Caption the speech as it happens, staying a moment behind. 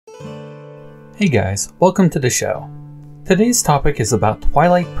Hey guys, welcome to the show. Today's topic is about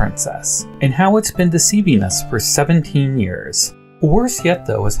Twilight Princess, and how it's been deceiving us for 17 years. Worse yet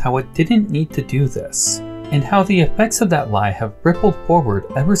though is how it didn't need to do this, and how the effects of that lie have rippled forward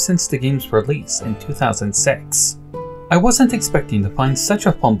ever since the game's release in 2006. I wasn't expecting to find such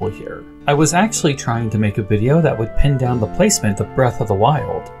a fumble here. I was actually trying to make a video that would pin down the placement of Breath of the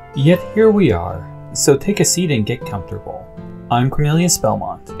Wild, yet here we are, so take a seat and get comfortable. I'm Cornelius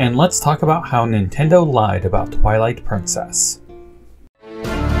Belmont, and let's talk about how Nintendo lied about Twilight Princess.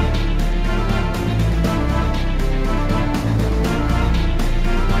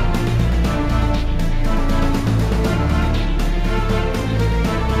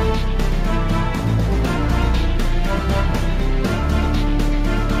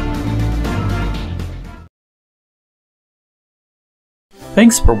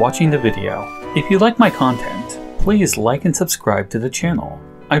 Thanks for watching the video. If you like my content, please like and subscribe to the channel.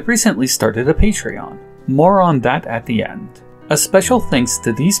 I've recently started a Patreon. More on that at the end. A special thanks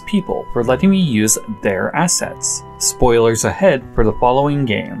to these people for letting me use their assets. Spoilers ahead for the following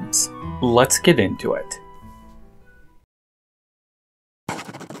games. Let's get into it.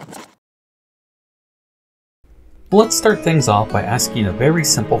 Let's start things off by asking a very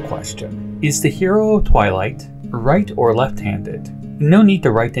simple question. Is the hero of Twilight right or left-handed? No need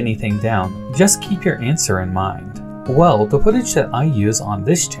to write anything down, just keep your answer in mind. Well, the footage that I use on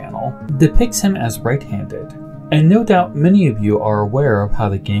this channel depicts him as right-handed, and no doubt many of you are aware of how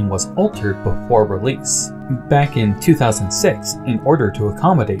the game was altered before release, back in 2006, in order to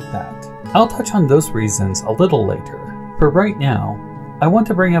accommodate that. I'll touch on those reasons a little later. For right now, I want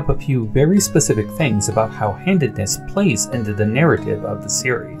to bring up a few very specific things about how handedness plays into the narrative of the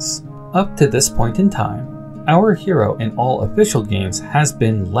series. Up to this point in time, our hero in all official games has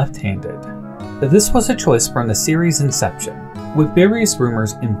been left-handed. This was a choice from the series' inception, with various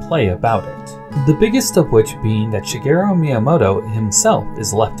rumors in play about it, the biggest of which being that Shigeru Miyamoto himself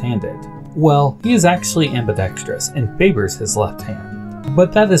is left-handed. Well, he is actually ambidextrous and favors his left hand,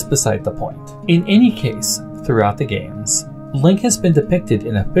 but that is beside the point. In any case, throughout the games, Link has been depicted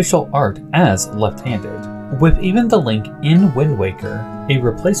in official art as left-handed, with even the Link in Wind Waker, a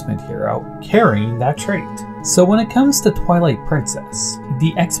replacement hero, carrying that trait. So when it comes to Twilight Princess,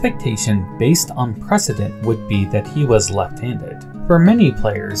 the expectation based on precedent would be that he was left-handed. For many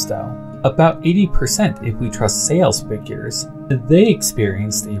players though, about 80% if we trust sales figures, they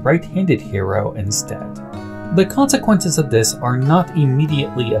experienced a right-handed hero instead. The consequences of this are not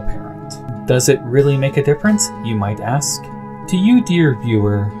immediately apparent. Does it really make a difference, you might ask? To you, dear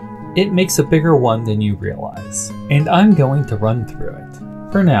viewer, it makes a bigger one than you realize, and I'm going to run through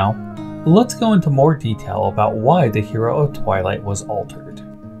it. For now, let's go into more detail about why the hero of Twilight was altered.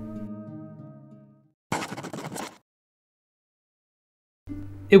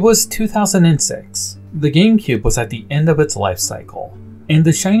 It was 2006. The GameCube was at the end of its life cycle, and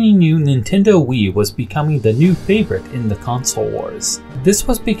the shiny new Nintendo Wii was becoming the new favorite in the console wars. This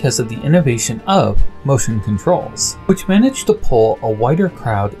was because of the innovation of motion controls, which managed to pull a wider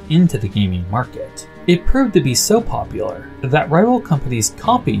crowd into the gaming market. It proved to be so popular that rival companies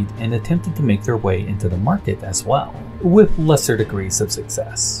copied and attempted to make their way into the market as well, with lesser degrees of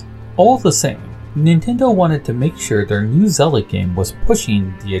success. All the same, Nintendo wanted to make sure their new Zelda game was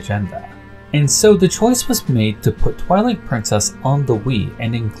pushing the agenda. And so the choice was made to put Twilight Princess on the Wii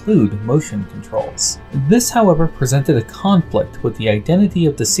and include motion controls. This, however, presented a conflict with the identity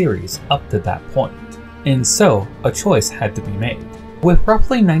of the series up to that point, and so a choice had to be made. With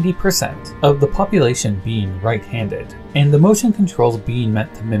roughly 90% of the population being right-handed, and the motion controls being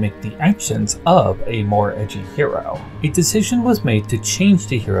meant to mimic the actions of a more edgy hero, a decision was made to change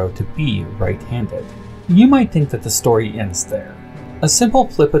the hero to be right-handed. You might think that the story ends there. A simple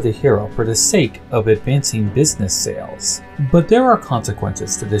flip of the hero for the sake of advancing business sales. But there are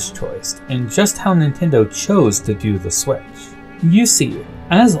consequences to this choice, and just how Nintendo chose to do the switch. You see,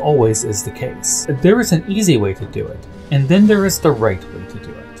 as always is the case, there is an easy way to do it, and then there is the right way to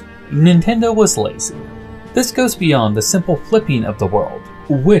do it. Nintendo was lazy. This goes beyond the simple flipping of the world,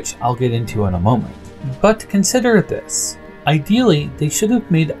 which I'll get into in a moment. But consider this. Ideally, they should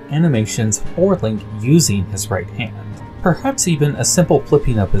have made animations for Link using his right hand. Perhaps even a simple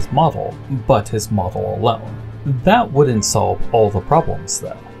flipping of his model, but his model alone. That wouldn't solve all the problems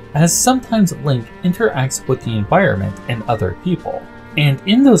though, as sometimes Link interacts with the environment and other people, and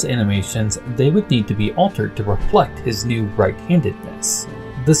in those animations they would need to be altered to reflect his new right-handedness.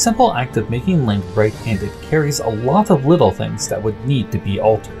 The simple act of making Link right-handed carries a lot of little things that would need to be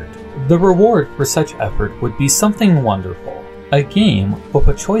altered. The reward for such effort would be something wonderful. A game with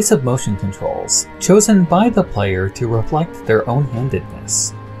a choice of motion controls chosen by the player to reflect their own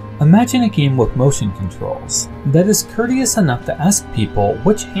handedness. Imagine a game with motion controls that is courteous enough to ask people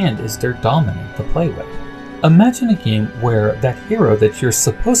which hand is their dominant to play with. Imagine a game where that hero that you're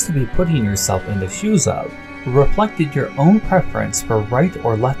supposed to be putting yourself in the shoes of reflected your own preference for right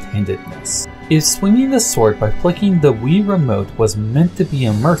or left-handedness. If swinging the sword by flicking the Wii remote was meant to be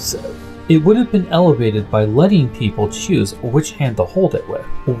immersive, it would have been elevated by letting people choose which hand to hold it with,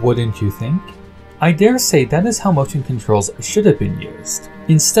 wouldn't you think? I dare say that is how motion controls should have been used,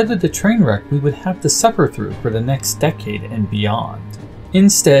 instead of the train wreck we would have to suffer through for the next decade and beyond.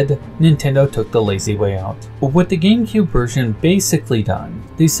 Instead, Nintendo took the lazy way out. With the GameCube version basically done,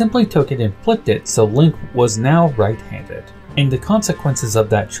 they simply took it and flipped it so Link was now right-handed, and the consequences of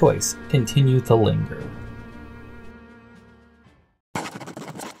that choice continue to linger.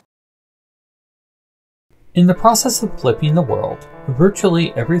 In the process of flipping the world,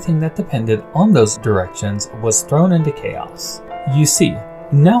 virtually everything that depended on those directions was thrown into chaos. You see,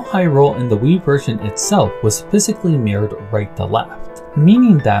 now Hyrule in the Wii version itself was physically mirrored right to left,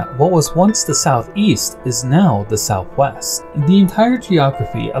 meaning that what was once the southeast is now the southwest. The entire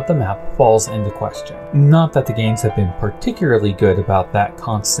geography of the map falls into question. Not that the games have been particularly good about that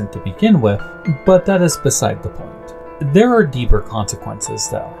constant to begin with, but that is beside the point. There are deeper consequences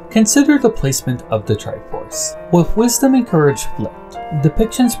though. Consider the placement of the Triforce. With Wisdom and Courage flipped,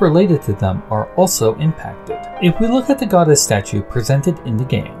 depictions related to them are also impacted. If we look at the goddess statue presented in the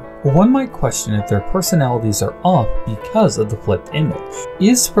game, one might question if their personalities are off because of the flipped image.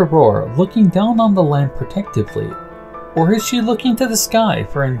 Is Furore looking down on the land protectively, or is she looking to the sky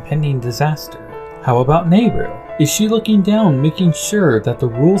for impending disaster? How about Nehru? Is she looking down, making sure that the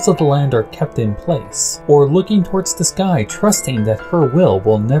rules of the land are kept in place, or looking towards the sky, trusting that her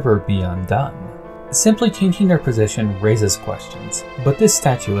will never be undone? Simply changing their position raises questions, but this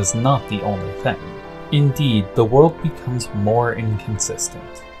statue is not the only thing. Indeed, the world becomes more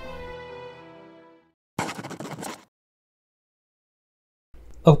inconsistent.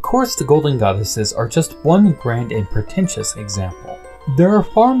 Of course, the Golden Goddesses are just one grand and pretentious example. There are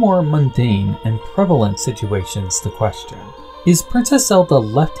far more mundane and prevalent situations to question. Is Princess Zelda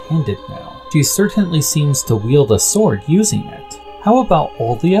left-handed now? She certainly seems to wield a sword using it. How about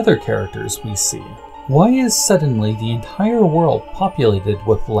all the other characters we see? Why is suddenly the entire world populated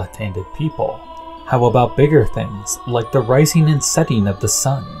with left-handed people? How about bigger things, like the rising and setting of the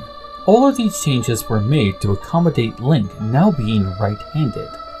sun? All of these changes were made to accommodate Link now being right-handed,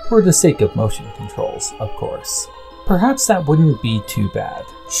 for the sake of motion controls, of course. Perhaps that wouldn't be too bad.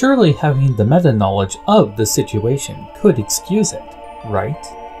 Surely having the meta-knowledge of the situation could excuse it, right?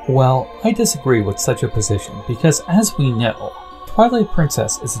 Well, I disagree with such a position because, as we know, Twilight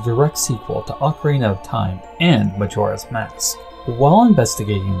Princess is a direct sequel to Ocarina of Time and Majora's Mask. While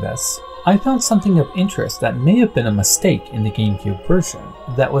investigating this, I found something of interest that may have been a mistake in the GameCube version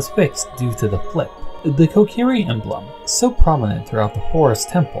that was fixed due to the flip. The Kokiri emblem, so prominent throughout the Forest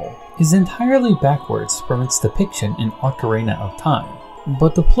Temple, is entirely backwards from its depiction in Ocarina of Time,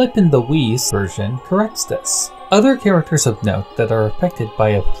 but the flip in the Wii's version corrects this. Other characters of note that are affected by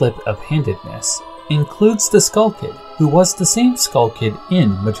a flip of handedness includes the Skull Kid, who was the same Skull Kid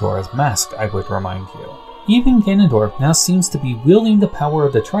in Majora's Mask, I would remind you. Even Ganondorf now seems to be wielding the power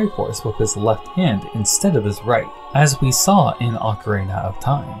of the Triforce with his left hand instead of his right, as we saw in Ocarina of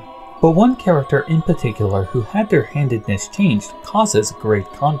Time. But one character in particular who had their handedness changed causes great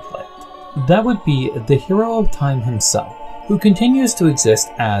conflict. That would be the Hero of Time himself, who continues to exist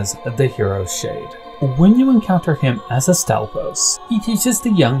as the Hero's Shade. When you encounter him as a Stalfos, he teaches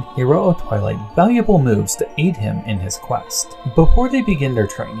the young Hero of Twilight valuable moves to aid him in his quest. Before they begin their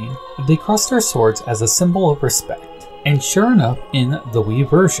training, they cross their swords as a symbol of respect. And sure enough, in the Wii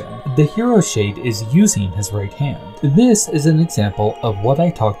version, the Hero's Shade is using his right hand. This is an example of what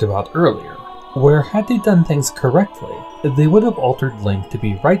I talked about earlier, where had they done things correctly, they would have altered Link to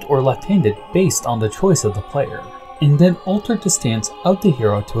be right or left-handed based on the choice of the player, and then altered the stance of the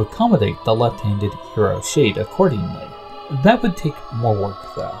hero to accommodate the left-handed Hero's Shade accordingly. That would take more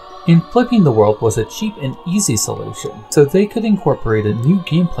work though. And flipping the world was a cheap and easy solution, so they could incorporate a new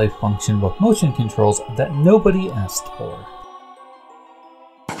gameplay function with motion controls that nobody asked for.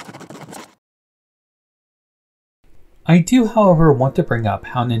 I do, however, want to bring up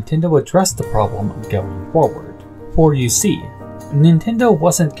how Nintendo addressed the problem going forward. For you see, Nintendo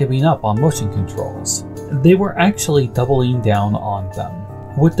wasn't giving up on motion controls. They were actually doubling down on them.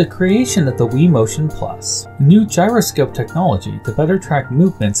 With the creation of the Wii Motion Plus, new gyroscope technology to better track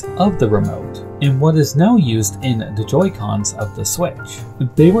movements of the remote, and what is now used in the Joy-Cons of the Switch,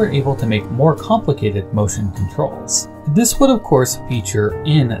 they were able to make more complicated motion controls. This would of course feature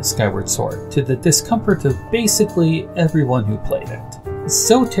in Skyward Sword to the discomfort of basically everyone who played it.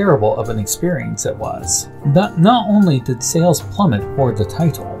 So terrible of an experience it was that not only did sales plummet for the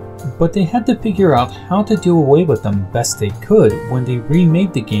title, but they had to figure out how to do away with them best they could when they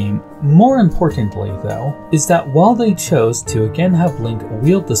remade the game. More importantly though, is that while they chose to again have Link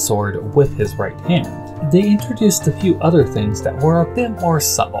wield the sword with his right hand, they introduced a few other things that were a bit more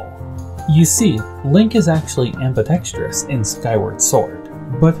subtle. You see, Link is actually ambidextrous in Skyward Sword,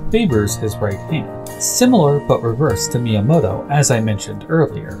 but favors his right hand, similar but reversed to Miyamoto as I mentioned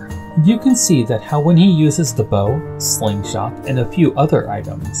earlier. You can see that how when he uses the bow, slingshot, and a few other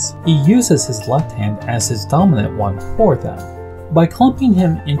items, he uses his left hand as his dominant one for them. By clumping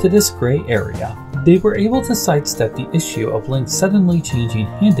him into this gray area, they were able to sidestep the issue of Link suddenly changing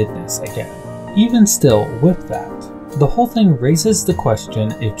handedness again. Even still, with that, the whole thing raises the question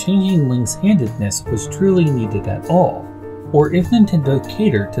if changing Link's handedness was truly needed at all, or if Nintendo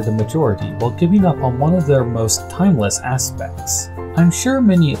catered to the majority while giving up on one of their most timeless aspects. I'm sure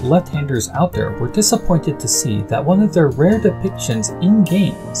many left-handers out there were disappointed to see that one of their rare depictions in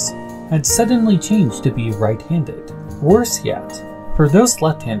games had suddenly changed to be right-handed. Worse yet, for those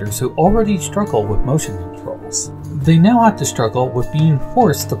left-handers who already struggle with motion controls, they now have to struggle with being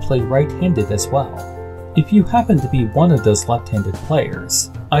forced to play right-handed as well. If you happen to be one of those left-handed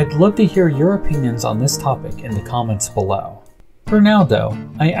players, I'd love to hear your opinions on this topic in the comments below. For now though,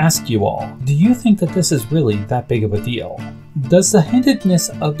 I ask you all, do you think that this is really that big of a deal? Does the handedness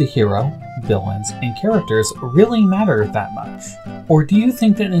of the hero, villains, and characters really matter that much? Or do you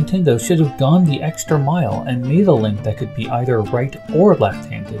think that Nintendo should have gone the extra mile and made a Link that could be either right or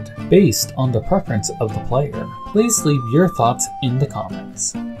left-handed, based on the preference of the player? Please leave your thoughts in the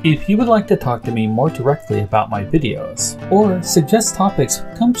comments. If you would like to talk to me more directly about my videos, or suggest topics,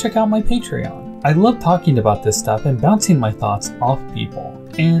 come check out my Patreon. I love talking about this stuff and bouncing my thoughts off people.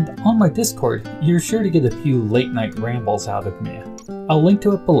 And on my Discord, you're sure to get a few late night rambles out of me. I'll link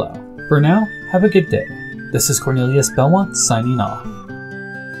to it below. For now, have a good day. This is Cornelius Belmont signing off.